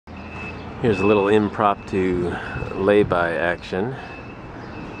Here's a little impromptu lay-by action.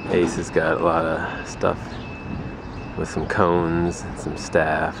 Ace has got a lot of stuff with some cones and some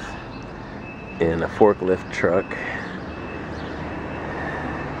staff in a forklift truck.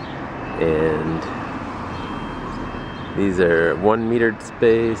 And these are 1 metered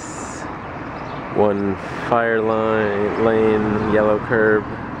space, 1 fire lane, yellow curb.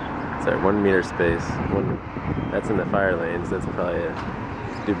 Sorry, 1 meter space. That's in the fire lanes. That's probably a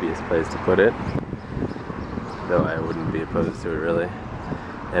dubious place to put it, though I wouldn't be opposed to it really.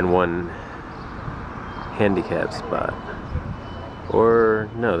 And 1 handicap spot.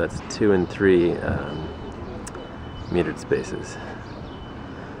 Or no, that's 2 and 3 metered spaces.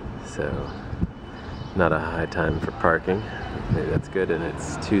 So not a high time for parking. Maybe that's good, and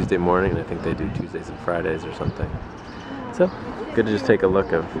it's Tuesday morning, and I think they do Tuesdays and Fridays or something. So good to just take a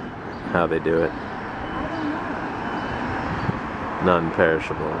look of how they do it.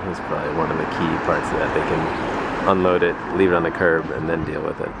 Non-perishable is probably one of the key parts of that. They can unload it, leave it on the curb, and then deal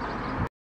with it.